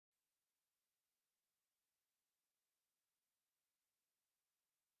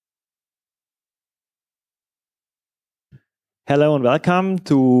Hello and welcome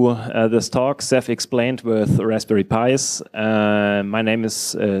to this talk, Ceph Explained with Raspberry Pis. My name is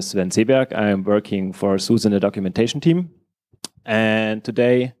Sven Seeberg. I am working for SUSE in the documentation team. And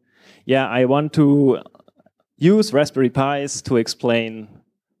today, I want to use Raspberry Pis to explain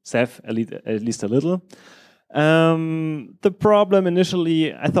Ceph at least a little. The problem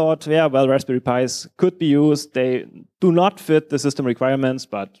initially, I thought, Raspberry Pis could be used. They do not fit the system requirements,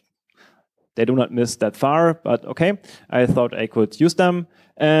 but they do not miss that far, but okay. I thought I could use them.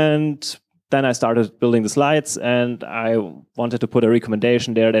 And then I started building the slides, and I wanted to put a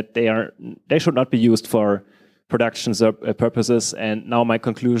recommendation there that they should not be used for production purposes. And now my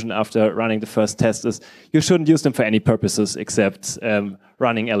conclusion after running the first test is you shouldn't use them for any purposes except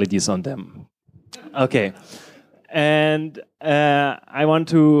running LEDs on them. Okay. And I want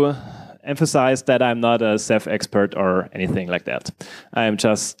to emphasize that I'm not a Ceph expert or anything like that. I'm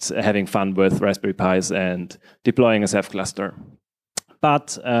just having fun with Raspberry Pis and deploying a Ceph cluster.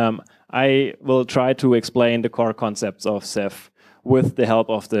 But I will try to explain the core concepts of Ceph with the help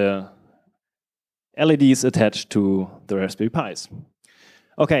of the LEDs attached to the Raspberry Pis.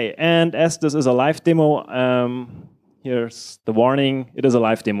 Okay, and as this is a live demo, here's the warning. It is a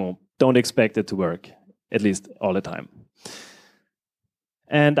live demo. Don't expect it to work, at least all the time.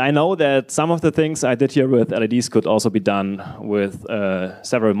 And I know that some of the things I did here with LEDs could also be done with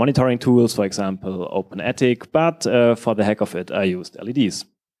several monitoring tools, for example, openETIC, but for the heck of it, I used LEDs.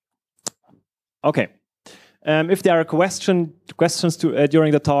 Okay. If there are questions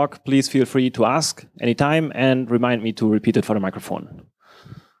during the talk, please feel free to ask anytime and remind me to repeat it for the microphone.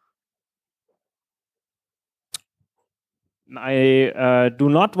 I do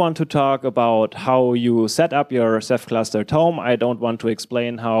not want to talk about how you set up your Ceph cluster at home. I don't want to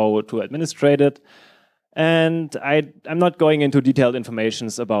explain how to administrate it. And I'm not going into detailed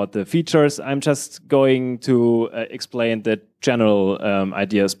informations about the features. I'm just going to explain the general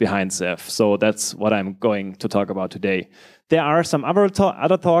ideas behind Ceph. So that's what I'm going to talk about today. There are some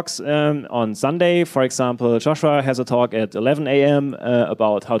other talks on Sunday. For example, Joshua has a talk at 11 a.m.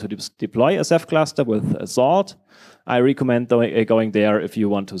 About how to deploy a Ceph cluster with Salt. I recommend going there if you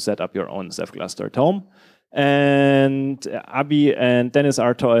want to set up your own Ceph cluster at home. And Abi and Dennis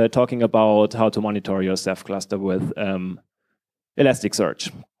are talking about how to monitor your Ceph cluster with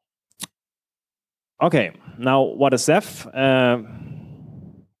Elasticsearch. Okay, now what is Ceph?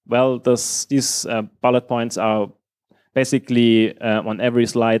 Well, these bullet points are basically on every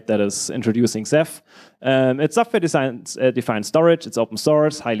slide that is introducing Ceph. It's software-defined storage, it's open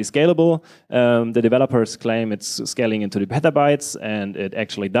source, highly scalable. The developers claim it's scaling into the petabytes, and it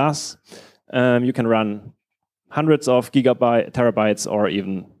actually does. You can run hundreds of terabytes, or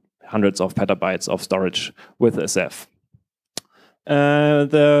even hundreds of petabytes of storage with Ceph.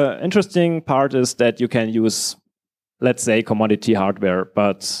 The interesting part is that you can use, let's say, commodity hardware,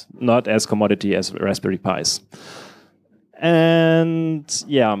 but not as commodity as Raspberry Pis. And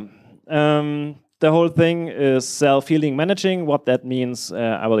the whole thing is self-healing managing. What that means,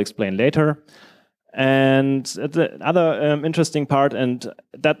 I will explain later. And the other interesting part, and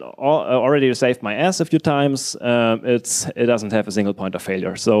that already saved my ass a few times, it doesn't have a single point of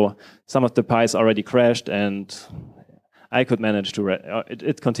failure. So some of the Pis already crashed, and I could manage to,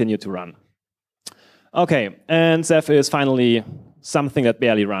 it continued to run. Okay, and Ceph is finally something that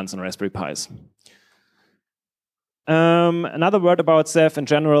barely runs on Raspberry Pis. Another word about Ceph in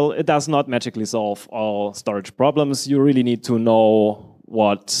general, it does not magically solve all storage problems. You really need to know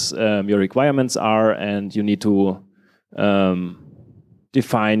what your requirements are, and you need to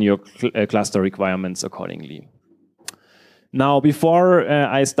define your cluster requirements accordingly. Now, before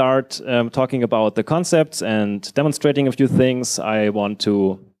I start talking about the concepts and demonstrating a few things, I want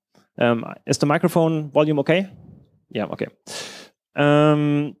to... is the microphone volume okay? Yeah, okay.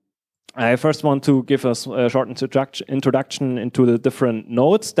 I first want to give us a short introduction into the different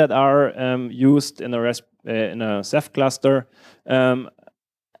nodes that are used in a Ceph cluster,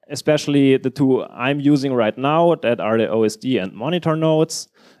 especially the two I'm using right now, that are the OSD and monitor nodes.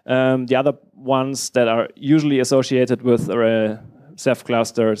 The other ones that are usually associated with Ceph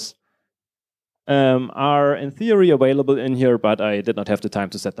clusters are in theory available in here, but I did not have the time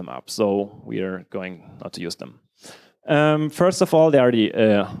to set them up, so we are going not to use them. First of all, there are the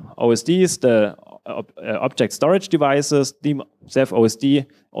OSDs, the object storage devices, the Ceph OSD.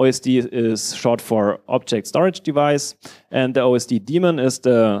 OSD is short for object storage device, and the OSD daemon is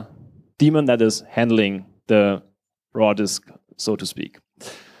the daemon that is handling the raw disk, so to speak.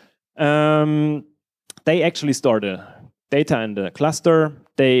 They actually store the data in the cluster.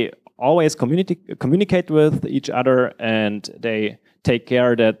 They always communicate with each other, and they take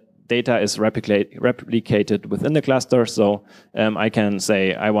care that data is replicated within the cluster. So I can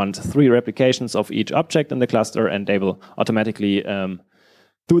say I want 3 replications of each object in the cluster, and they will automatically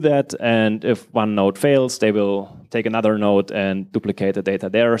do that. And if one node fails, they will take another node and duplicate the data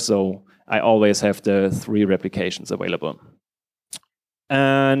there. So I always have the 3 replications available.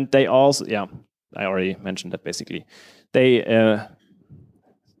 And they also, yeah, I already mentioned that basically. They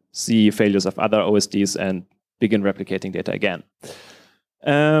see failures of other OSDs and begin replicating data again.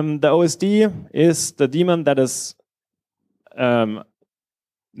 The OSD is the daemon that is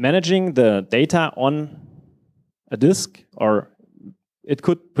managing the data on a disk, or it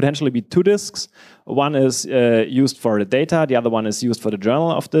could potentially be 2 disks. One is used for the data, the other one is used for the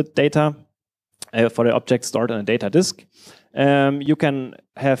journal of the data, for the object stored on a data disk. You can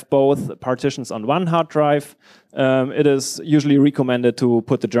have both partitions on one hard drive. It is usually recommended to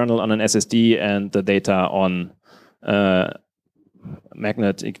put the journal on an SSD and the data on a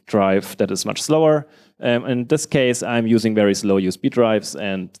magnetic drive that is much slower. In this case, I'm using very slow USB drives,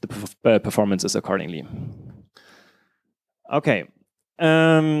 and the performance is accordingly. Okay.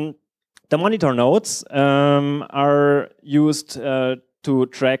 The monitor nodes are used to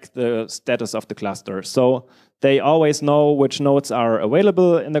track the status of the cluster. So they always know which nodes are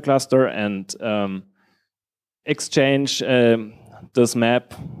available in the cluster and exchange this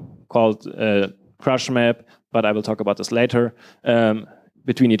map called crush map, but I will talk about this later,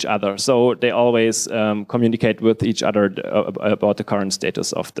 between each other. So they always communicate with each other about the current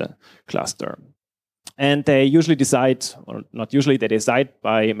status of the cluster. And they usually decide, or not usually, they decide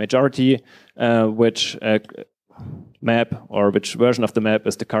by majority which map or which version of the map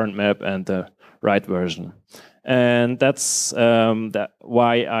is the current map and the right version. And that's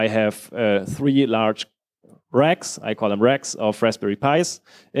why I have 3 large racks, I call them racks, of Raspberry Pis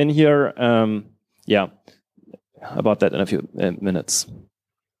in here. Yeah, about that in a few minutes.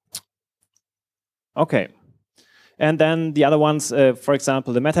 Okay. And then the other ones, for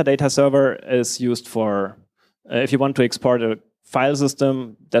example, the metadata server is used for, if you want to export a file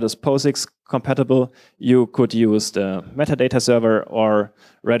system that is POSIX compatible, you could use the metadata server, or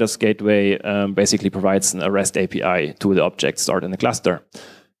Redis Gateway basically provides a REST API to the objects stored in the cluster.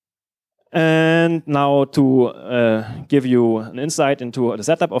 And now to give you an insight into the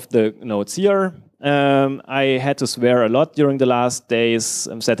setup of the nodes here, I had to swear a lot during the last days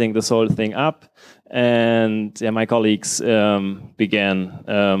setting this whole thing up. And yeah, my colleagues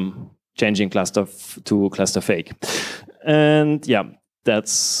began changing cluster to cluster fake. And yeah,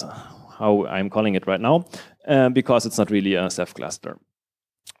 that's how I'm calling it right now, because it's not really a Ceph cluster.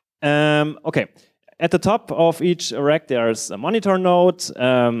 Okay, at the top of each rack there's a monitor node.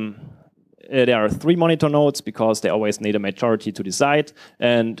 There are 3 monitor nodes because they always need a majority to decide.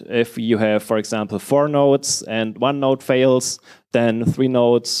 And if you have, for example, 4 nodes and 1 node fails, then 3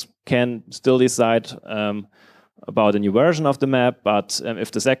 nodes can still decide about a new version of the map. But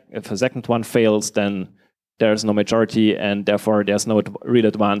if a second one fails, then there's no majority, and therefore there's no real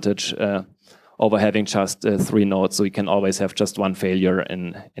advantage over having just 3 nodes. So you can always have just 1 failure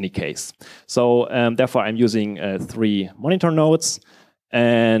in any case. So therefore I'm using 3 monitor nodes.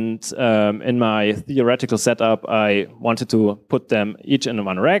 And in my theoretical setup, I wanted to put them each in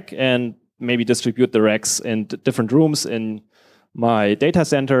 1 rack and maybe distribute the racks in different rooms in my data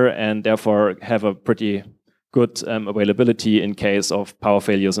center, and therefore have a pretty good availability in case of power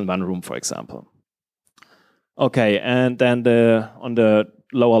failures in 1 room, for example. Okay, and then on the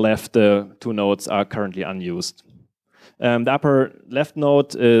lower left, the 2 nodes are currently unused. The upper left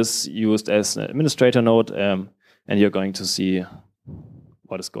node is used as an administrator node, and you're going to see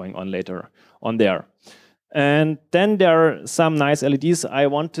what is going on later on there. And then there are some nice LEDs I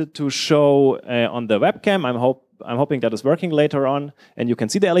wanted to show on the webcam. I'm hoping that is working later on, and you can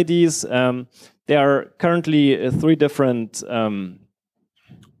see the LEDs. There are currently 3 different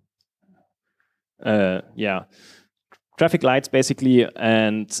traffic lights, basically,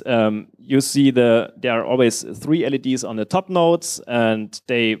 and you see there are always 3 LEDs on the top nodes, and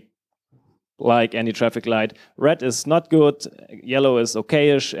they, like any traffic light, red is not good, yellow is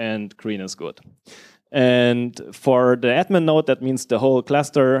okayish, and green is good. And for the admin node, that means the whole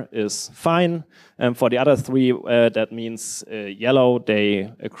cluster is fine. And for the other 3, that means yellow,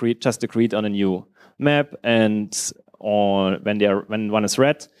 they just agreed on a new map. And when one is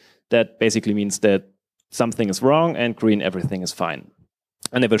red, that basically means that something is wrong, and green, everything is fine.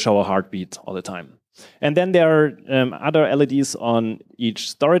 And they will show a heartbeat all the time. And then there are other LEDs on each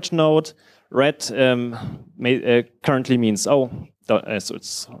storage node. Red currently means, so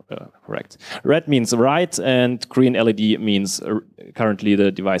it's correct. Red means write, and green LED means currently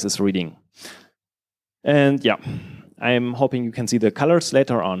the device is reading. And yeah, I'm hoping you can see the colors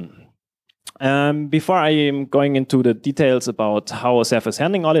later on. Before I am going into the details about how Ceph is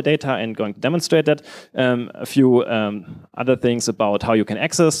handling all the data and going to demonstrate that, a few other things about how you can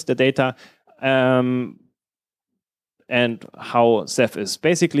access the data and how Ceph is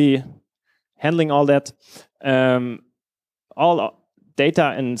basically handling all that. All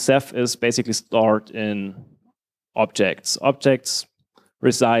data in Ceph is basically stored in objects. Objects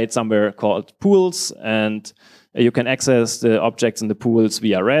reside somewhere called pools, and you can access the objects in the pools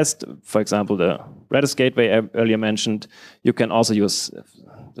via REST. For example, the Redis gateway I earlier mentioned. You can also use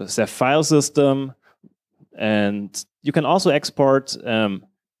the Ceph file system, and you can also export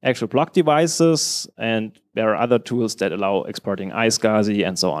actual block devices, and there are other tools that allow exporting iSCSI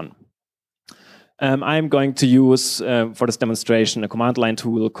and so on. I'm going to use, for this demonstration, a command line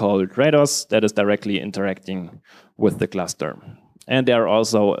tool called Rados that is directly interacting with the cluster. And there are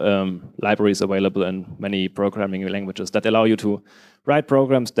also libraries available in many programming languages that allow you to write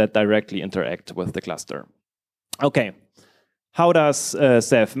programs that directly interact with the cluster. Okay, how does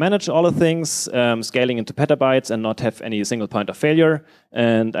Ceph manage all the things, scaling into petabytes and not have any single point of failure?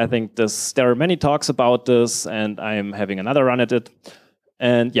 And I think there are many talks about this, and I'm having another run at it.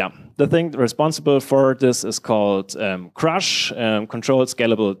 And yeah, the thing responsible for this is called Crush, Controlled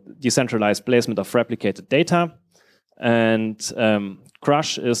Scalable Decentralized Placement of Replicated Data. And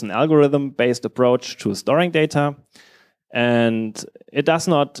Crush is an algorithm-based approach to storing data. And it does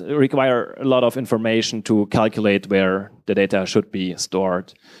not require a lot of information to calculate where the data should be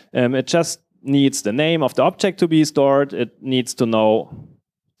stored. It just needs the name of the object to be stored. It needs to know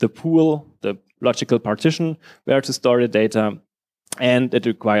the pool, the logical partition, where to store the data. And it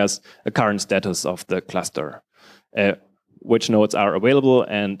requires a current status of the cluster, which nodes are available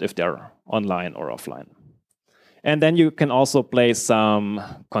and if they're online or offline. And then you can also place some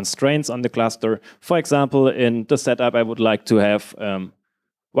constraints on the cluster. For example, in the setup, I would like to have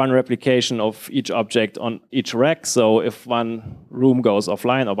one replication of each object on each rack. So if one room goes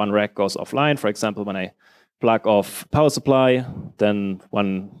offline or one rack goes offline, for example, when I plug off power supply, then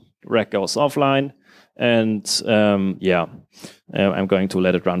one rack goes offline. And yeah, I'm going to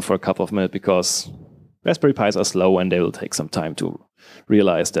let it run for a couple of minutes because Raspberry Pis are slow and they will take some time to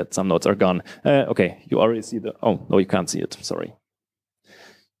realize that some nodes are gone. Okay, you already see the... Oh, no, you can't see it. Sorry.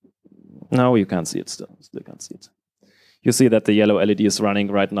 No, you can't see it still. Still can't see it. You see that the yellow LED is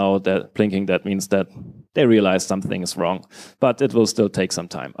running right now. They're blinking. That means that they realize something is wrong. But it will still take some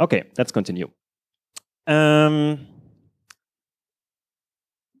time. Okay, let's continue.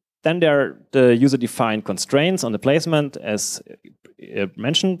 Then there are the user-defined constraints on the placement, as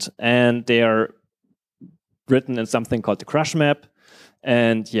mentioned, and they are written in something called the crush map.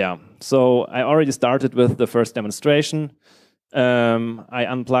 And yeah, so I already started with the first demonstration. I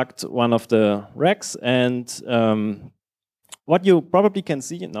unplugged one of the racks, and what you probably can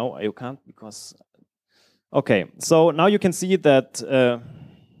see, no, you can't because, okay, so now you can see that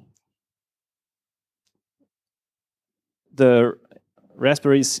the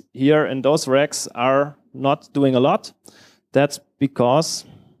Raspberries here in those racks are not doing a lot. That's because,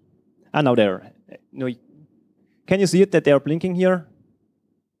 now they're, no, can you see it that they are blinking here?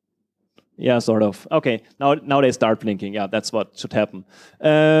 Yeah, sort of. Okay, now they start blinking. Yeah, that's what should happen.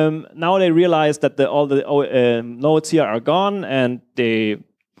 Now they realize that all the nodes here are gone and the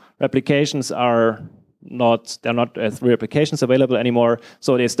replications are not as replications available anymore.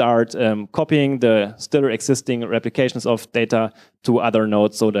 So they start copying the still existing replications of data to other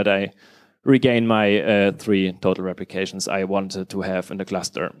nodes so that I regain my 3 total replications I wanted to have in the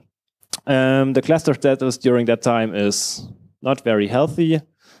cluster. The cluster status during that time is not very healthy,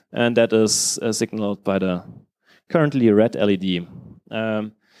 and that is signaled by the currently red LED.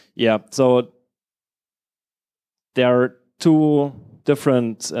 Yeah, so there are 2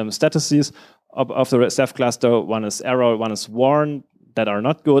 different statuses of the Ceph cluster. One is error, one is warn, that are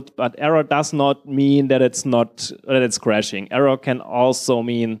not good, but error does not mean that it's crashing. Error can also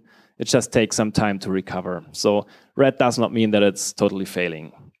mean it just takes some time to recover. So red does not mean that it's totally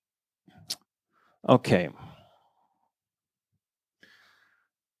failing. Okay.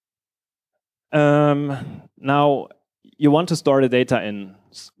 Now you want to store the data in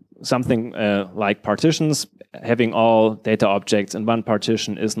something like partitions. Having all data objects in one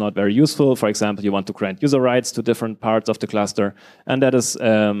partition is not very useful. For example, you want to grant user rights to different parts of the cluster, and that is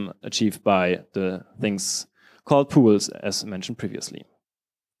achieved by the things called pools, as mentioned previously.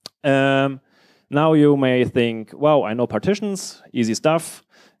 Now you may think, wow, I know partitions, easy stuff.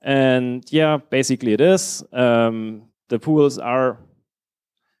 And yeah, basically it is. The pools are,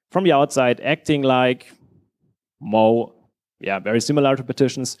 from the outside, acting like Mo yeah, very similar to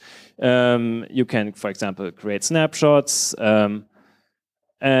partitions. You can, for example, create snapshots,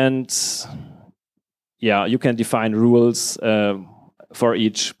 and yeah, you can define rules for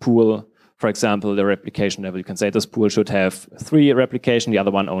each pool. For example, the replication level, you can say this pool should have 3 replication, the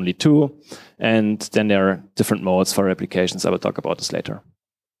other one only 2. And then there are different modes for replications. I will talk about this later.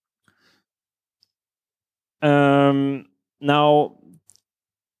 Now,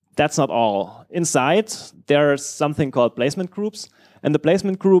 that's not all. Inside, there's something called placement groups. And the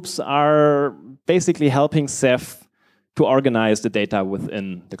placement groups are basically helping Ceph to organize the data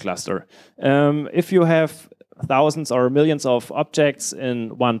within the cluster. If you have thousands or millions of objects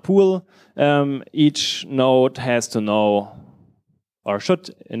in one pool, each node has to know, or should,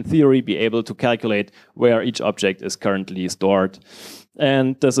 in theory, be able to calculate where each object is currently stored.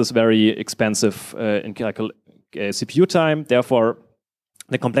 And this is very expensive in CPU time. Therefore,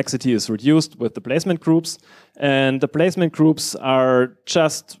 the complexity is reduced with the placement groups. And the placement groups are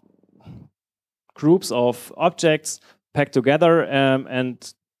just groups of objects packed together,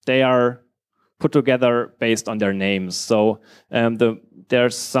 and they are put together based on their names. So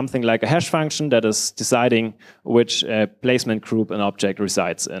there's something like a hash function that is deciding which placement group an object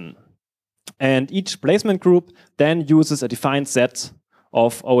resides in. And each placement group then uses a defined set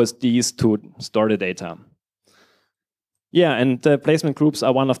of OSDs to store the data. Yeah, and placement groups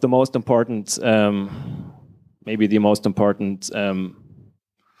are one of the most important, maybe the most important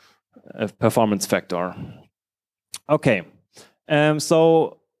performance factor. Okay,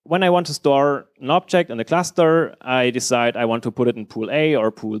 so when I want to store an object in a cluster, I decide I want to put it in pool A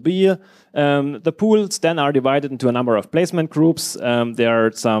or pool B. The pools then are divided into a number of placement groups. There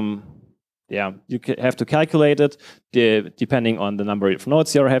are some, yeah, you have to calculate it depending on the number of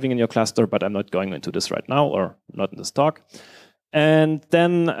nodes you're having in your cluster, but I'm not going into this right now, or not in this talk. And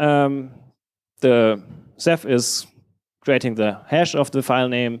then the Ceph is creating the hash of the file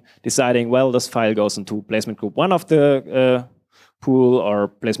name, deciding, well, this file goes into placement group 1 of the pool, or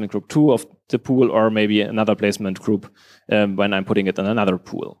placement group 2 of the pool, or maybe another placement group when I'm putting it in another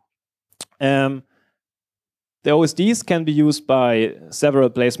pool. The OSDs can be used by several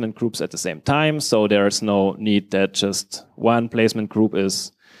placement groups at the same time, so there's no need that just one placement group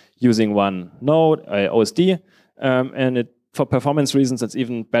is using one node, OSD, and for performance reasons, it's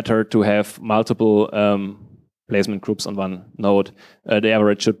even better to have multiple placement groups on one node. The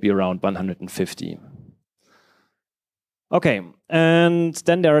average should be around 150. Okay, and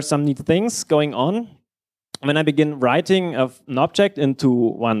then there are some neat things going on. When I begin writing an object into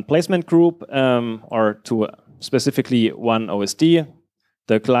one placement group, or to specifically one OSD,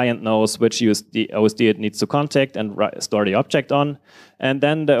 the client knows which OSD it needs to contact and store the object on. And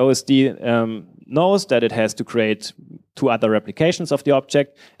then the OSD knows that it has to create 2 other replications of the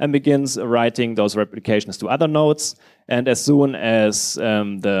object and begins writing those replications to other nodes. And as soon as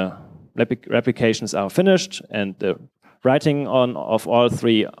the replications are finished and the writing of all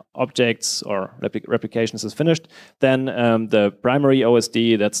 3 objects or replications is finished, then the primary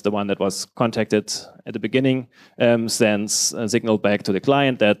OSD, that's the one that was contacted at the beginning, sends a signal back to the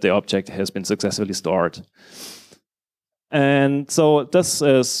client that the object has been successfully stored. And so this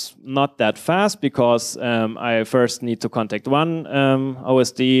is not that fast, because I first need to contact one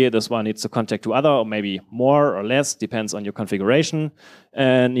OSD, this one needs to contact 2 other, or maybe more or less, depends on your configuration,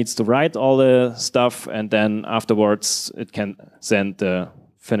 and needs to write all the stuff, and then afterwards it can send the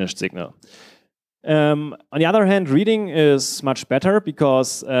finished signal. On the other hand, reading is much better,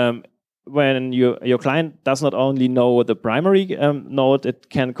 because when your client does not only know the primary node it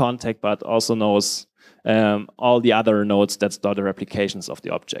can contact, but also knows all the other nodes that store the replications of the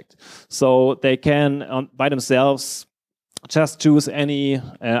object. So they can, by themselves, just choose any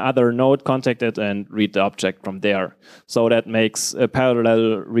other node contacted and read the object from there. So that makes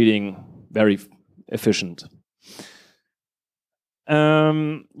parallel reading very efficient.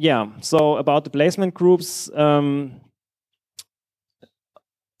 Yeah, so about the placement groups,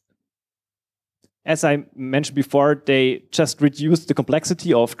 as I mentioned before, they just reduce the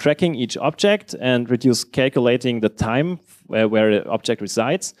complexity of tracking each object and reduce calculating the time where the object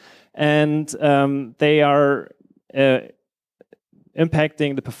resides. And they are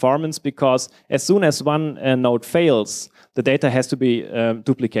impacting the performance, because as soon as one node fails, the data has to be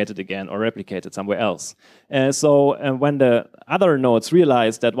duplicated again or replicated somewhere else. So when the other nodes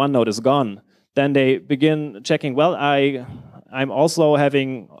realize that one node is gone, then they begin checking, well, I'm also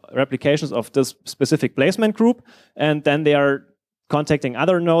having replications of this specific placement group, and then they are contacting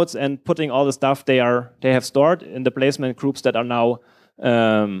other nodes and putting all the stuff they have stored in the placement groups that are now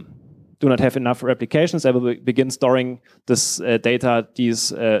do not have enough replications. They will begin storing this data,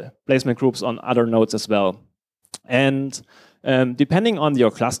 these placement groups, on other nodes as well. And Depending on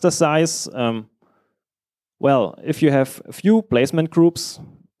your cluster size, well, if you have a few placement groups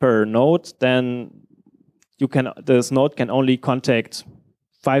per node, then this node can only contact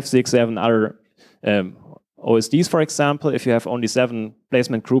 5, 6, 7 other OSDs, for example. If you have only 7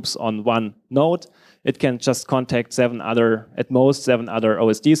 placement groups on one node, it can just contact at most 7 other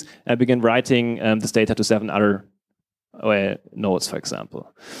OSDs and begin writing this data to 7 other nodes, for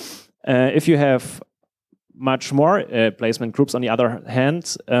example. If you have much more placement groups, on the other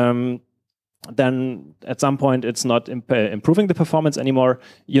hand, then at some point it's not improving the performance anymore.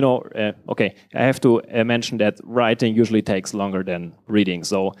 Okay, I have to mention that writing usually takes longer than reading.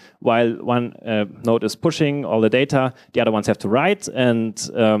 So while one node is pushing all the data, the other ones have to write, and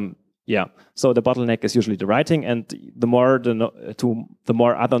so the bottleneck is usually the writing, and the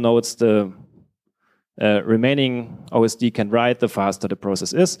more other nodes the remaining OSD can write, the faster the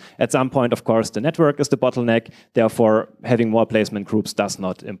process is. At some point, of course, the network is the bottleneck. Therefore, having more placement groups does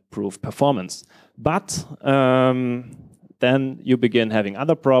not improve performance. But then you begin having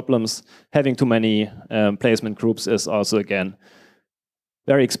other problems. Having too many placement groups is also, again,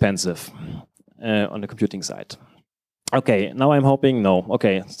 very expensive on the computing side. Okay, now I'm hoping no.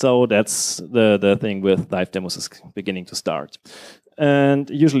 Okay, so that's the thing with live demos is beginning to start. And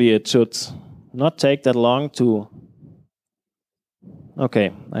usually it should not take that long to...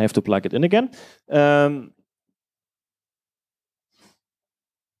 Okay, I have to plug it in again.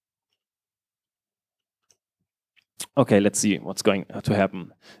 Okay, let's see what's going to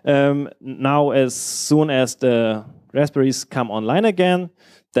happen. Now, as soon as the Raspberries come online again,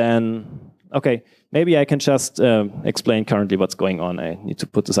 then... Okay, maybe I can just explain currently what's going on. I need to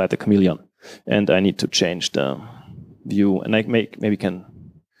put aside the chameleon, and I need to change the view, and I maybe can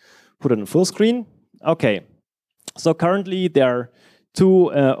put it in full screen. Okay, so currently there are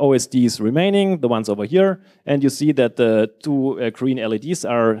 2 OSDs remaining, the ones over here, and you see that the 2 green LEDs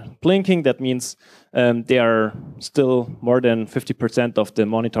are blinking. That means they are still more than 50% of the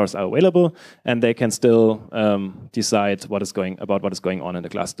monitors are available, and they can still decide what is going on in the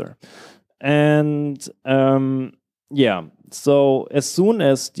cluster. And so as soon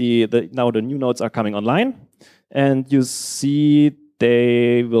as now the new nodes are coming online, and you see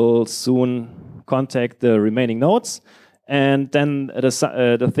they will soon contact the remaining nodes, and then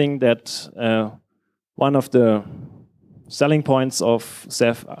the thing that one of the selling points of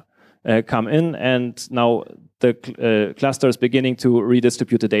Ceph come in, and now the cluster is beginning to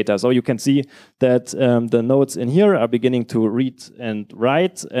redistribute the data. So you can see that the nodes in here are beginning to read and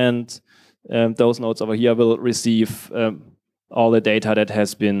write, and those nodes over here will receive all the data that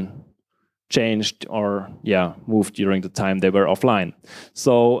has been changed or moved during the time they were offline.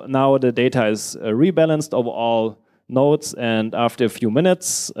 So now the data is rebalanced over all nodes, and after a few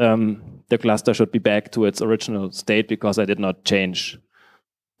minutes the cluster should be back to its original state, because I did not change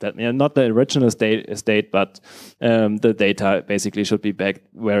that. Not the original state, but the data basically should be back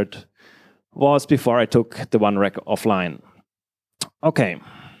where it was before I took the one rack offline. Okay.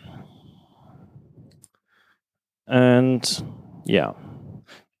 And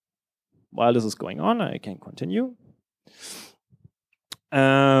while this is going on, I can continue.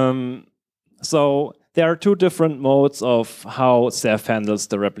 So there are 2 different modes of how Ceph handles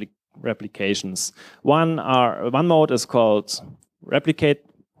the replications. One mode is called replicate.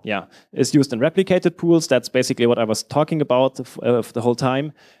 Is used in replicated pools. That's basically what I was talking about the whole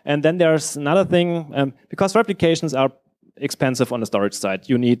time. And then there's another thing, because replications are expensive on the storage side.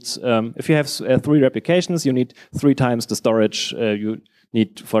 You need, if you have 3 replications, you need 3 times the storage you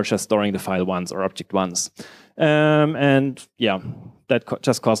need for just storing the file once or object once. And that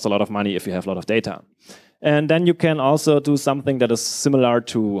just costs a lot of money if you have a lot of data. And then you can also do something that is similar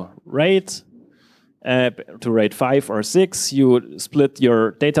to RAID. To RAID 5 or 6, you split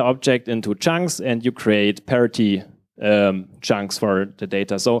your data object into chunks, and you create parity chunks for the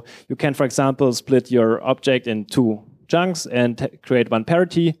data. So you can, for example, split your object in 2 chunks and create one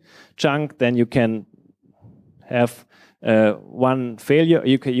parity chunk. Then you can have one failure.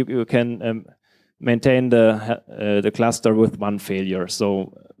 You can maintain the cluster with one failure.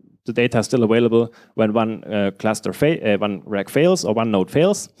 So the data is still available when one one rack fails or one node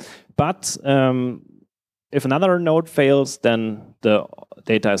fails. But if another node fails, then the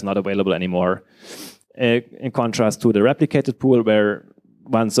data is not available anymore. In contrast to the replicated pool, where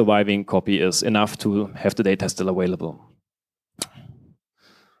one surviving copy is enough to have the data still available.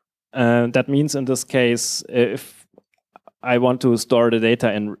 That means in this case, if I want to store the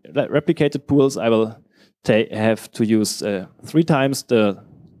data in replicated pools, I will have to use 3 times the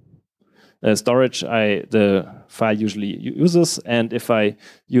storage the file usually uses. And if I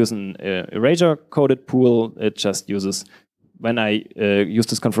use an erasure-coded pool, it just uses when I use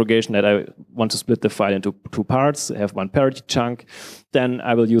this configuration that I want to split the file into 2 parts, have one parity chunk, then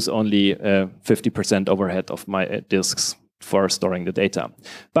I will use only 50% overhead of my disks for storing the data.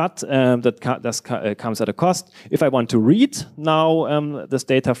 But that comes at a cost. If I want to read now this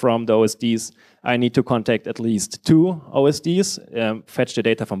data from the OSDs, I need to contact at least 2 OSDs, fetch the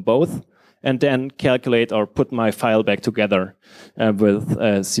data from both, and then calculate or put my file back together with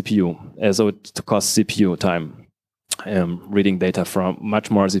CPU. So it costs CPU time. Reading data from much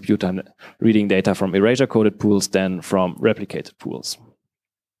more CPU time, reading data from erasure-coded pools than from replicated pools.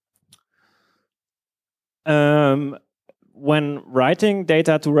 When writing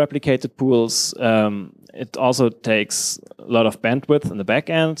data to replicated pools, it also takes a lot of bandwidth in the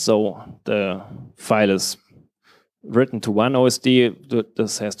back end. So the file is written to one OSD.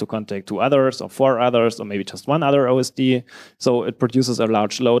 This has to contact 2 others or 4 others or maybe just 1 other OSD. So it produces a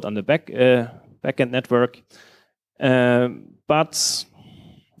large load on the backend network. But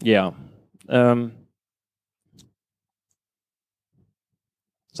yeah,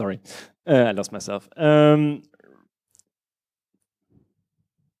 sorry, I lost myself.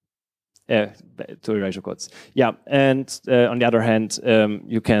 To erasure codes. Yeah, and on the other hand,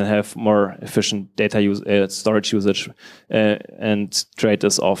 you can have more efficient data storage usage and trade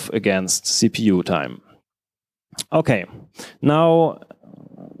this off against CPU time. Okay, now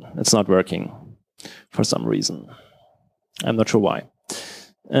it's not working for some reason. I'm not sure why.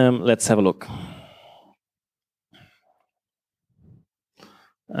 Let's have a look.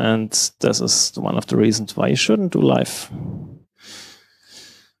 And this is one of the reasons why you shouldn't do live.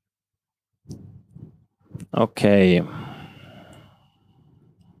 Okay.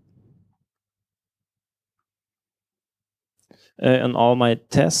 And all my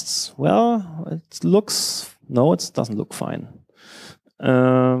tests, well, it looks, no, it doesn't look fine.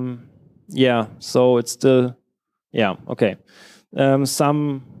 Yeah, so it's still, yeah, okay.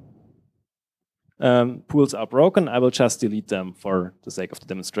 Some pools are broken. I will just delete them for the sake of the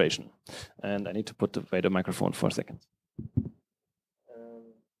demonstration. And I need to put away the microphone for a second.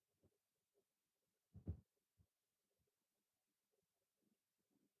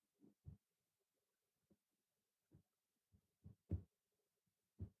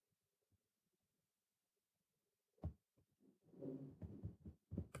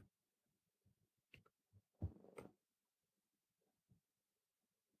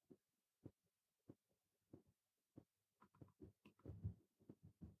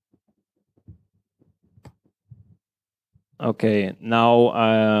 Okay, now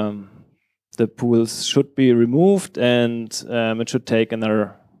the pools should be removed, and it should take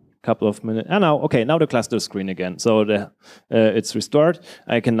another couple of minutes. Now the cluster is green again, so it's restored.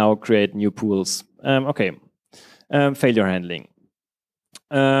 I can now create new pools. Okay, failure handling.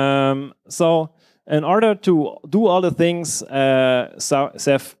 So in order to do all the things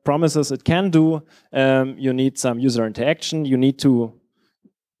Ceph promises it can do, you need some user interaction. You need to,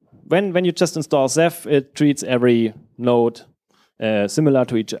 when you just install Ceph, it treats every node similar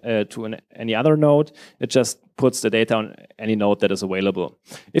to any other node. It just puts the data on any node that is available.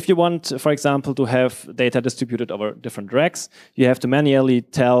 If you want, for example, to have data distributed over different racks, you have to manually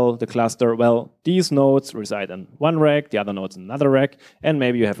tell the cluster, well, these nodes reside in one rack, the other nodes in another rack, and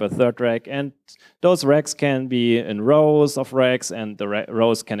maybe you have a third rack. And those racks can be in rows of racks, and the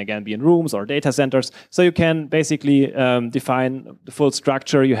rows can again be in rooms or data centers. So you can basically define the full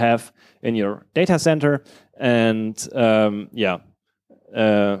structure you have in your data center, and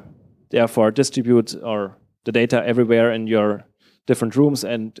therefore distribute the data everywhere in your different rooms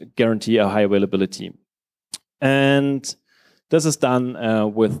and guarantee a high availability. And this is done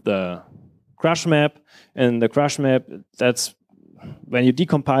with the crush map. And the crush map, that's when you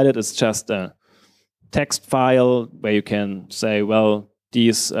decompile it, it's just a text file where you can say, well,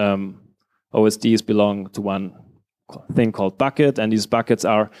 these OSDs belong to one thing called bucket, and these buckets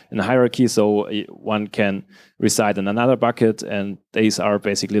are in a hierarchy, so one can reside in another bucket, and these are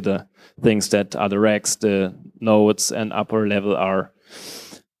basically the things that are the racks, the nodes, and upper level are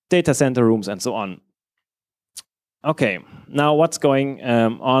data center rooms and so on. Okay, now what's going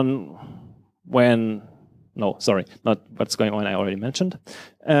on when, no, sorry, not what's going on, I already mentioned.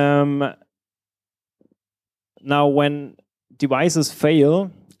 Now when devices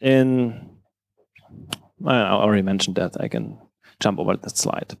fail in, I already mentioned that. I can jump over that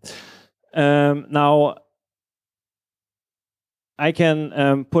slide. Now, I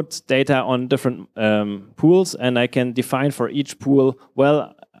can put data on different pools, and I can define for each pool,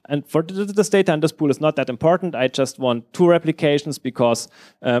 well, and for this data in this pool is not that important. I just want 2 replications because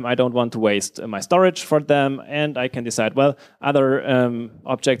I don't want to waste my storage for them. And I can decide, well, other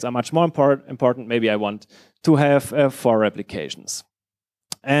objects are much more important. Maybe I want to have 4 replications.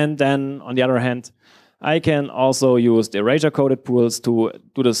 And then, on the other hand, I can also use the erasure-coded pools to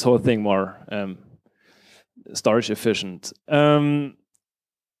do this whole thing more storage efficient.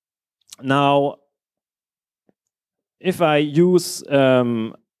 Now, if I use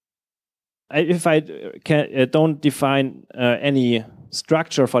if I don't define any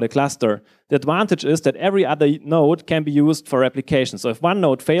structure for the cluster, the advantage is that every other node can be used for replication. So if one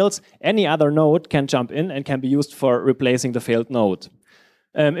node fails, any other node can jump in and can be used for replacing the failed node.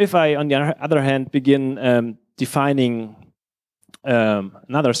 If I, on the other hand, begin defining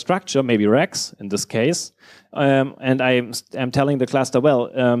another structure, maybe rex in this case, and I'm telling the cluster,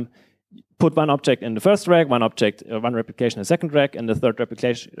 well, put one object in the first rack, one replication in the second rack, and the third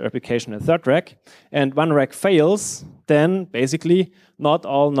replication in the third rack, and one rack fails, then basically not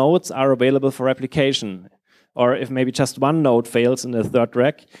all nodes are available for replication. Or if maybe just one node fails in the third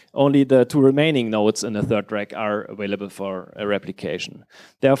rack, only the 2 remaining nodes in the third rack are available for a replication.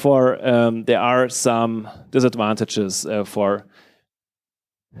 Therefore, there are some disadvantages for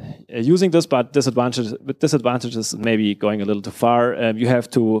using this, but disadvantages maybe going a little too far. You have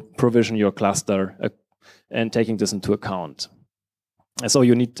to provision your cluster and taking this into account. So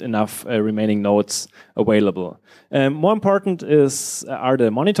you need enough remaining nodes available. More important are the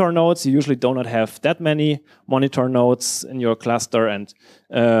monitor nodes. You usually do not have that many monitor nodes in your cluster, and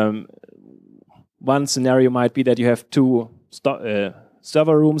one scenario might be that you have 2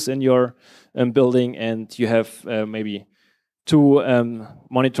 server rooms in your building, and you have maybe 2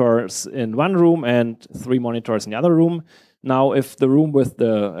 monitors in one room and 3 monitors in the other room. Now, if the room with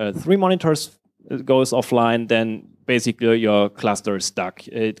the 3 monitors goes offline, then basically your cluster is stuck.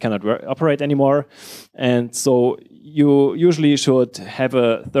 It cannot operate anymore. And so you usually should have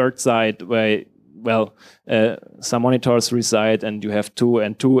a third site where, well, some monitors reside, and you have 2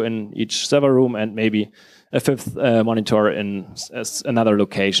 and 2 in each server room, and maybe a 5th monitor in another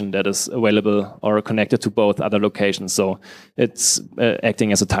location that is available or connected to both other locations. So it's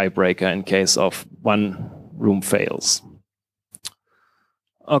acting as a tiebreaker in case of one room fails.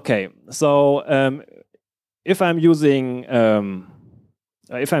 Okay, so if I'm using,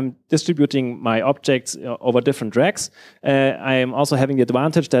 if I'm distributing my objects over different racks, I am also having the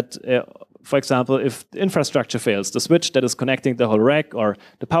advantage that, for example, if the infrastructure fails, the switch that is connecting the whole rack or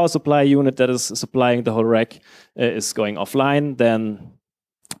the power supply unit that is supplying the whole rack is going offline, then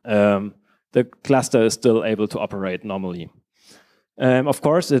the cluster is still able to operate normally. Of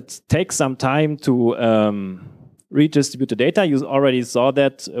course, it takes some time to redistribute the data. You already saw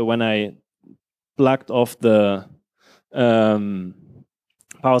that when I plugged off the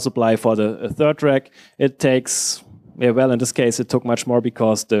power supply for the third rack. It takes, well, in this case, it took much more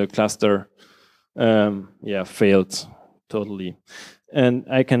because the cluster failed totally. And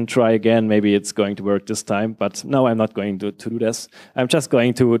I can try again, maybe it's going to work this time, but no, I'm not going to do this. I'm just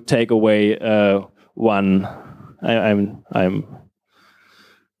going to take away one.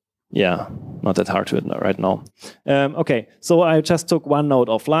 Not that hard to it right now. Okay, so I just took one node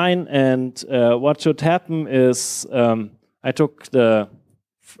offline, and what should happen is I took the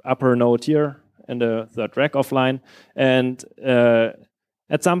upper node here in the third rack offline, and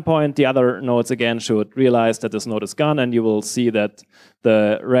at some point the other nodes again should realize that this node is gone, and you will see that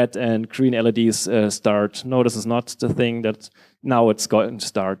the red and green LEDs start. No, this is not the thing that now it's going to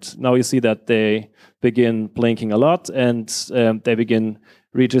start. Now you see that they begin blinking a lot, and they begin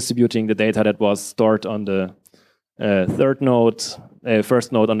redistributing the data that was stored on the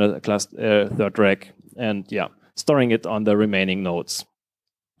first node on the third rack, and storing it on the remaining nodes.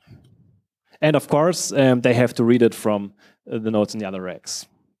 And of course, they have to read it from the nodes in the other racks.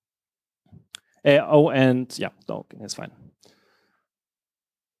 It's fine.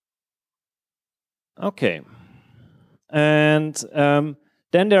 Okay. And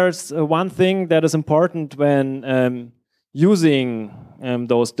then there's one thing that is important when using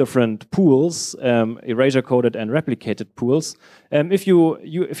those different pools, erasure-coded and replicated pools. If you're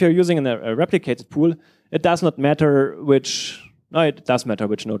using a replicated pool, it does not matter which. No, it does matter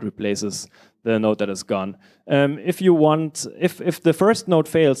which node replaces the node that is gone. If the first node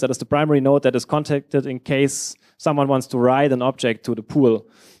fails, that is the primary node that is contacted in case someone wants to write an object to the pool,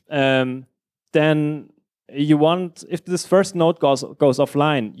 then you want, if this first node goes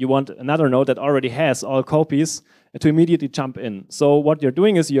offline, you want another node that already has all copies to immediately jump in. So what you're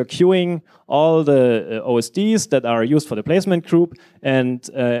doing is you're queuing all the OSDs that are used for the placement group, and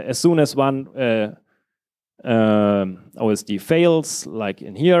as soon as one OSD fails, like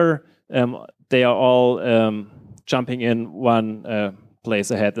in here, they are all jumping in one place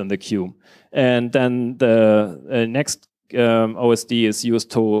ahead in the queue. And then the next OSD is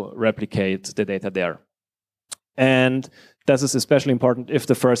used to replicate the data there. And this is especially important if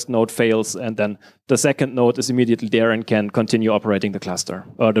the first node fails and then the second node is immediately there and can continue operating the cluster,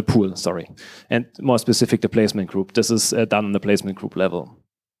 or the pool, sorry. And more specific, the placement group. This is done on the placement group level.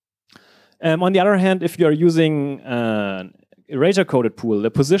 On the other hand, if you're using an erasure-coded pool,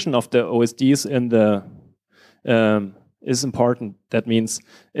 the position of the OSDs in the is important. That means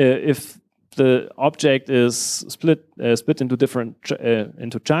if the object is split into different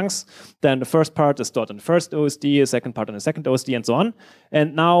into chunks, then the first part is stored on the first OSD, the second part on the second OSD, and so on.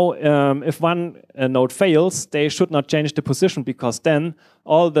 And now, if one node fails, they should not change the position, because then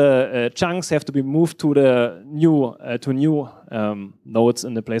all the chunks have to be moved to the new nodes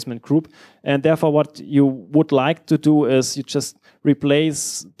in the placement group. And therefore, what you would like to do is you just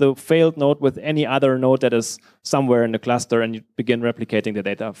replace the failed node with any other node that is somewhere in the cluster, and you begin replicating the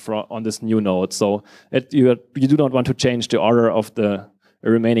data on this new node. So you do not want to change the order of the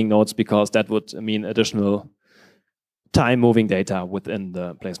remaining nodes, because that would mean additional time moving data within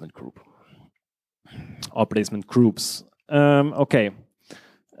the placement group or placement groups. Okay.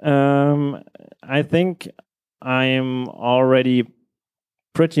 I think I'm already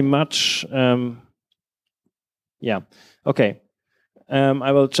pretty much, yeah, okay.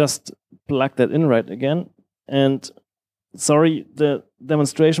 I will just plug that in right again. And sorry, the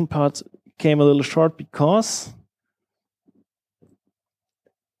demonstration part came a little short because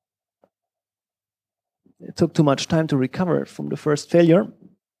it took too much time to recover from the first failure.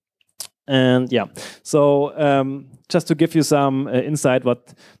 And yeah, so just to give you some insight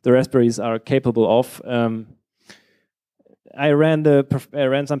what the Raspberries are capable of, I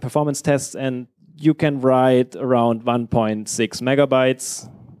ran some performance tests, and you can write around 1.6 megabytes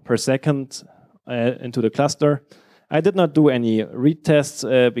per second into the cluster. I did not do any read tests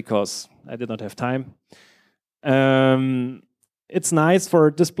because I did not have time. It's nice for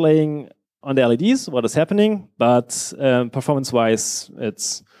displaying on the LEDs what is happening, but performance-wise,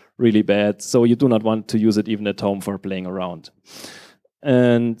 it's really bad. So you do not want to use it even at home for playing around.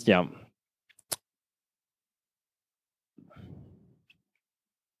 And yeah.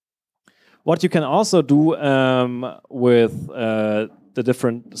 What you can also do with the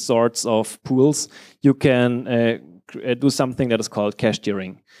different sorts of pools, you can do something that is called cache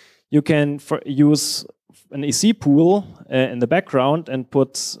tiering. You can use an EC pool in the background and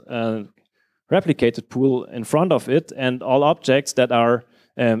put a replicated pool in front of it, and all objects that are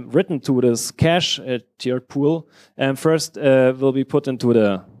written to this cache tiered pool first will be put into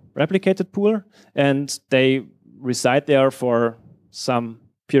the replicated pool, and they reside there for some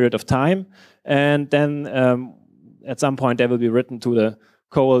period of time, and then at some point they will be written to the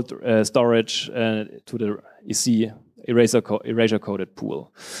cold storage to the EC erasure coded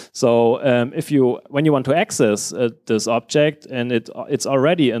pool. So when you want to access this object and it's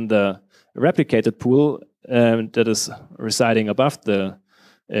already in the replicated pool that is residing above the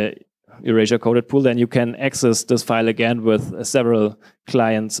erasure coded pool, then you can access this file again with several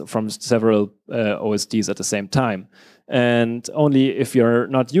clients from several OSDs at the same time. And only if you're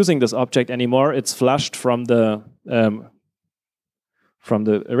not using this object anymore, it's flushed from the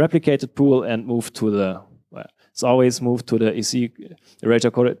replicated pool and moved to the. It's always moved to the EC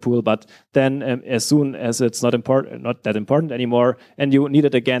erasure coded pool, but then as soon as it's not that important anymore, and you need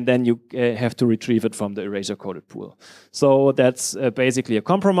it again, then you have to retrieve it from the erasure coded pool. So that's basically a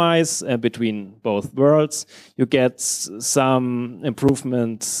compromise between both worlds. You get some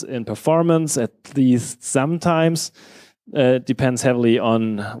improvements in performance, at least sometimes. Depends heavily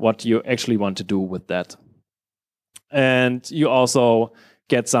on what you actually want to do with that. And you also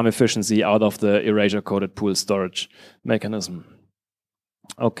get some efficiency out of the erasure coded pool storage mechanism.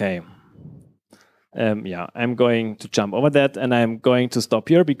 Okay. Yeah, I'm going to jump over that, and I'm going to stop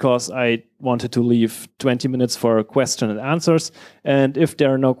here because I wanted to leave 20 minutes for question and answers. And if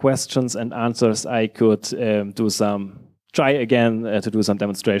there are no questions and answers, I could try again to do some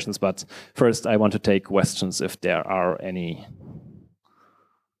demonstrations. But first, I want to take questions if there are any.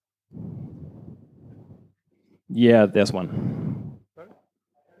 Yeah, there's one.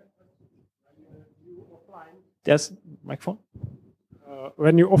 There's microphone.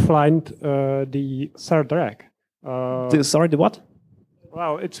 When you offlined the third rack. Sorry, the what?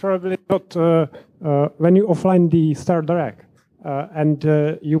 Well, it's probably not when you offline the third rack and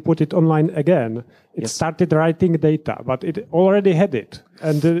you put it online again. It started writing data, but it already had it,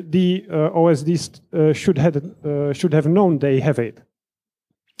 and the OSDs should have known they have it.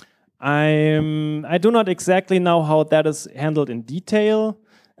 I do not exactly know how that is handled in detail.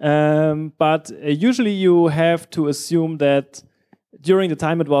 But usually you have to assume that during the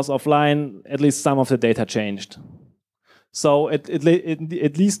time it was offline, at least some of the data changed. So it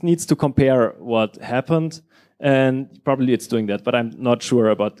at least needs to compare what happened. And probably it's doing that, but I'm not sure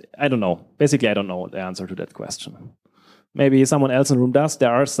about, I don't know. Basically, I don't know the answer to that question. Maybe someone else in the room does. There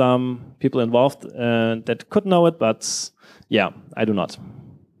are some people involved that could know it, but yeah, I do not.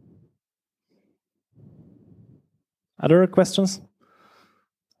 Other questions?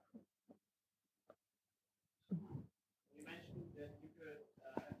 You mentioned that you could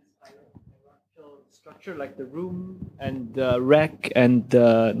have this hierarchical structure like the room and the rack and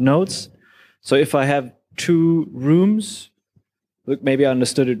the nodes. So if I have 2 rooms, look, maybe I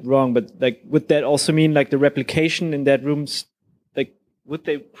understood it wrong, but like, would that also mean like the replication in that rooms, like, would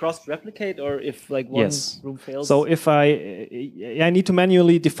they cross-replicate, or if like one room fails? So if I need to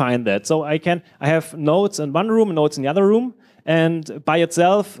manually define that. So I have nodes in one room, nodes in the other room, and by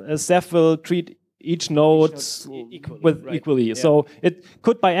itself, Ceph will treat each node equally. Yeah. So it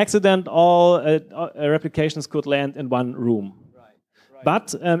could, by accident, all replications could land in one room.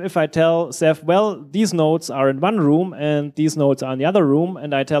 But if I tell Ceph, well, these nodes are in one room and these nodes are in the other room,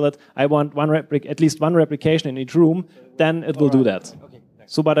 and I tell it I want at least one replication in each room, then it will do that. Okay,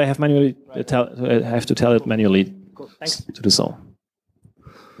 so, but I have to tell it manually to do so.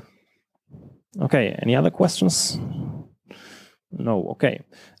 Okay, any other questions? No, okay.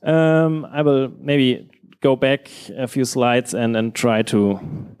 I will maybe go back a few slides and try to,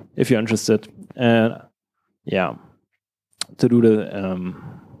 if you're interested, to do the,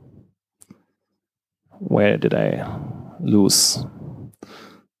 where did I lose?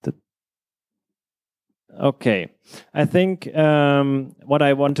 Okay, I think what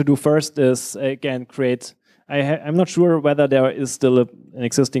I want to do first is, again, create, I'm not sure whether there is still an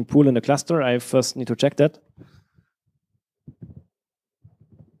existing pool in the cluster. I first need to check that.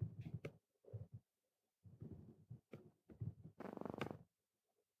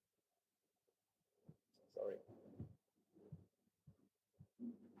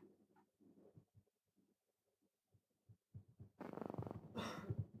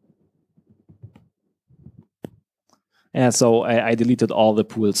 Yeah, so I deleted all the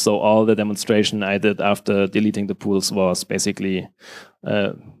pools. So all the demonstration I did after deleting the pools was basically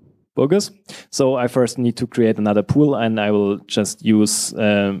bogus. So I first need to create another pool, and I will just use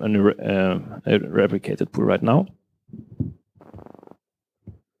a replicated pool right now.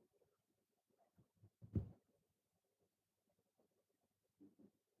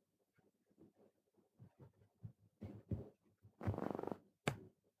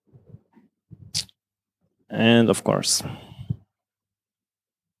 And of course,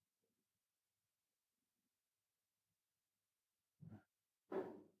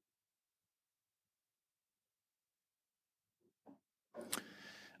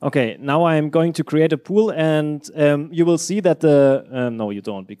 okay, now I'm going to create a pool, and you will see that no, you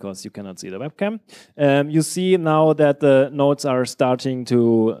don't, because you cannot see the webcam. You see now that the nodes are starting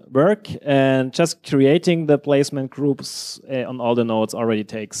to work, and just creating the placement groups on all the nodes already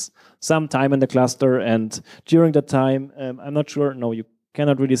takes some time in the cluster, and during that time, I'm not sure, no, you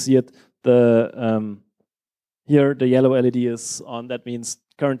cannot really see it. Here the yellow LED is on. That means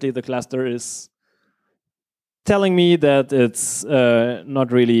currently the cluster is telling me that it's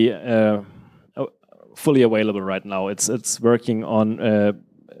not really fully available right now. It's working on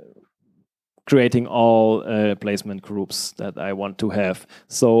creating all placement groups that I want to have.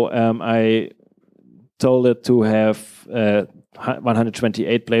 So I told it to have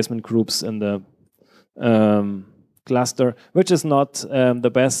 128 placement groups in the cluster, which is not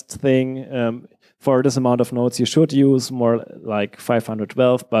the best thing. For this amount of nodes, you should use more like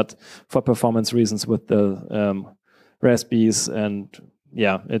 512, but for performance reasons with the Raspberries, and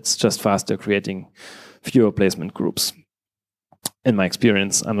yeah, it's just faster creating fewer placement groups. In my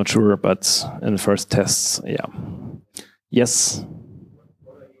experience, I'm not sure, but in the first tests, yeah. Yes?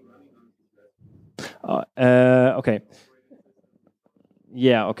 Okay.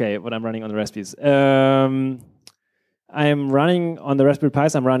 Yeah, okay, what I'm running on the Raspberries. I'm running on the Raspberry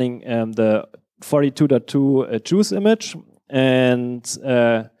Pis, I'm running the 42.2 juice image, and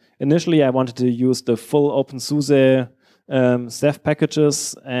initially I wanted to use the full openSUSE Ceph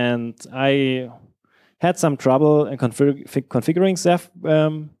packages, and I had some trouble in configuring Ceph,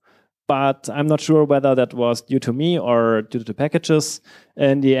 but I'm not sure whether that was due to me or due to the packages.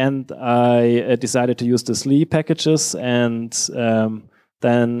 In the end, I decided to use the SLE packages, and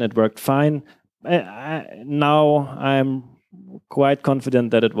then it worked fine. Now I'm quite confident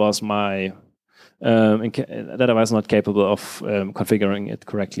that it was my that I was not capable of configuring it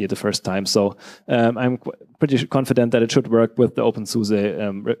correctly the first time. So I'm pretty confident that it should work with the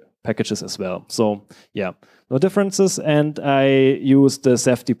openSUSE packages as well. So yeah, no differences. And I used the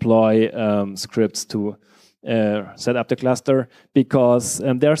Ceph deploy scripts to set up the cluster, because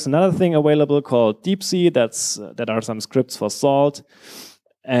there's another thing available called deepc. That are some scripts for salt,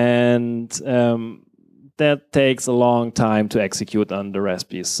 and that takes a long time to execute on the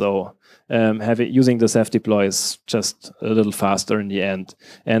Raspberry. So using the Ceph deploy is just a little faster in the end,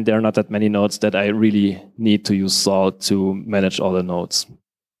 and there are not that many nodes that I really need to use salt to manage all the nodes.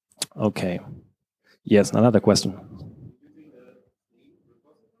 Okay. Yes, another question.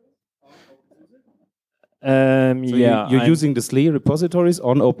 You're using the SLE repositories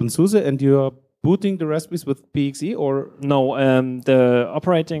on openSUSE, and you're booting the Raspberries with PXE, or? No, the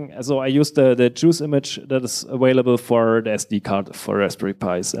operating, so I use the juice image that is available for the SD card for Raspberry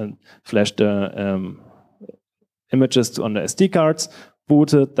Pis, and flashed the images on the SD cards,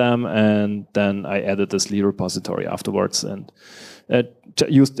 booted them, and then I added the SLE repository afterwards, and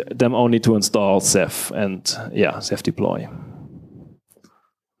used them only to install Ceph and Ceph deploy.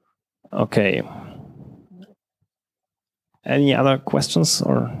 Okay. Any other questions?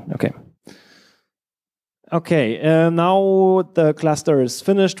 Or okay. Okay, now the cluster is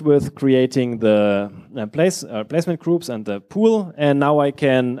finished with creating the placement groups and the pool, and now I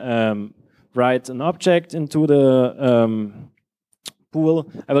can write an object into the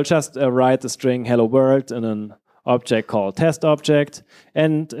pool. I will just write the string hello world in an object called test object,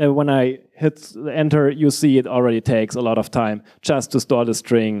 and when I hit enter, you see it already takes a lot of time just to store the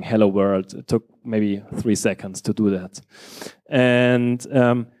string hello world. It took maybe 3 seconds to do that, and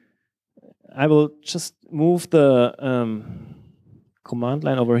I will just move the command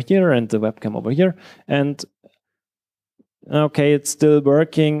line over here and the webcam over here. And okay, it's still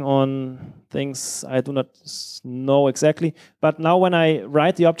working on things I do not know exactly. But now when I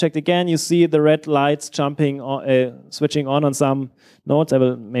write the object again, you see the red lights jumping on, switching on some nodes. I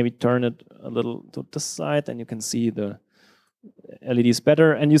will maybe turn it a little to this side, and you can see the LEDs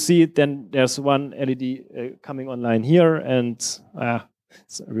better. And you see then there's one LED coming online here, and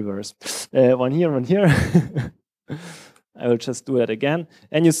it's reverse. One here, one here. I will just do that again.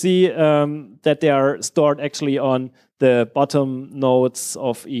 And you see that they are stored actually on the bottom nodes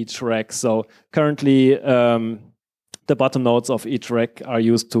of each rack. So currently, the bottom nodes of each rack are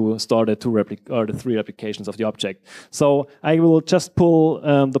used to store the 3 replications of the object. So I will just pull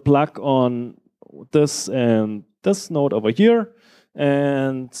the plug on this and this node over here,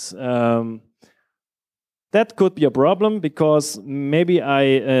 and that could be a problem, because maybe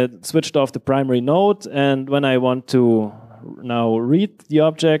I switched off the primary node, and when I want to now read the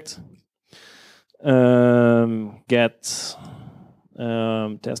object, get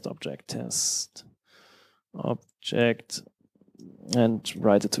test object, and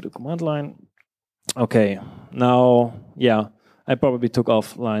write it to the command line. Okay, now, I probably took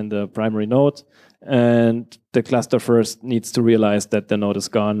offline the primary node, and the cluster first needs to realize that the node is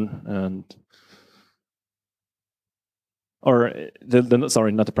gone, and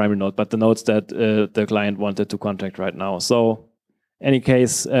sorry, not the primary node, but the nodes that the client wanted to contact right now. So, any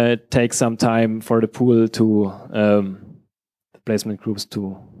case, it takes some time for the pool to the placement groups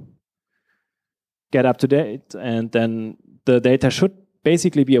to get up to date, and then the data should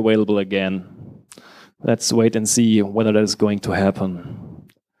basically be available again. Let's wait and see whether that is going to happen.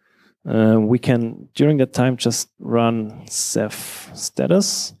 We can, during that time, just run Ceph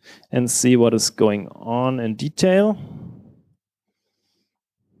status and see what is going on in detail.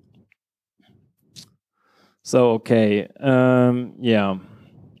 So, okay,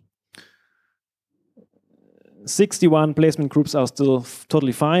 61 placement groups are still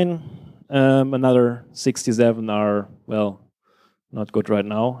totally fine. Another 67 are, well, not good right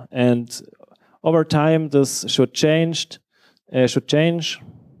now. And over time, this should change.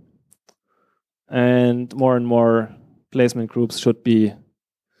 And more placement groups should be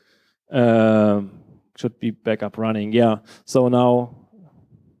back up running. Yeah. So now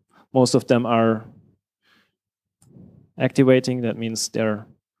most of them are activating. That means they're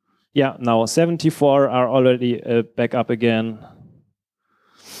now 74 are already back up again.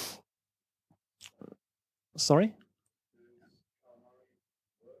 Sorry?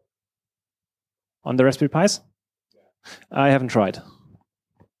 On the Raspberry Pis? I haven't tried.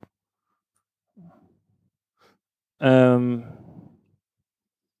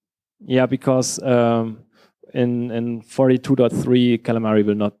 Because in 42.3 Calamari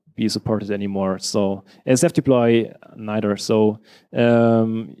will not be supported anymore. So Ceph deploy neither. So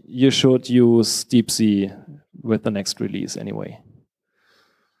you should use deepc with the next release anyway.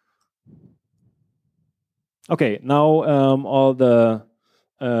 Okay, now all the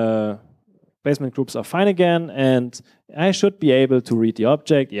placement groups are fine again, and I should be able to read the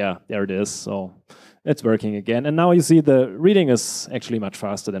object. Yeah, there it is. So it's working again. And now you see the reading is actually much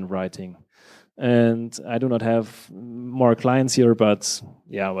faster than writing. and I do not have more clients here, but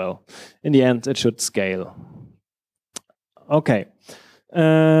yeah, well, in the end, it should scale. Okay,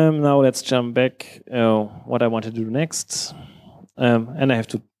 now let's jump back. What I want to do next, and I have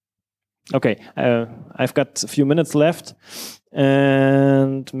to. Okay, I've got a few minutes left,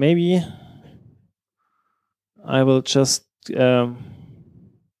 and maybe I will just.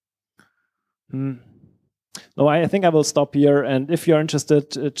 No, I think I will stop here. And if you're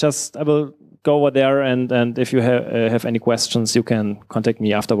interested, I will go over there. And if you have any questions, you can contact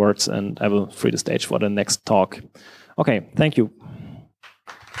me afterwards, and I will free the stage for the next talk. Okay, thank you.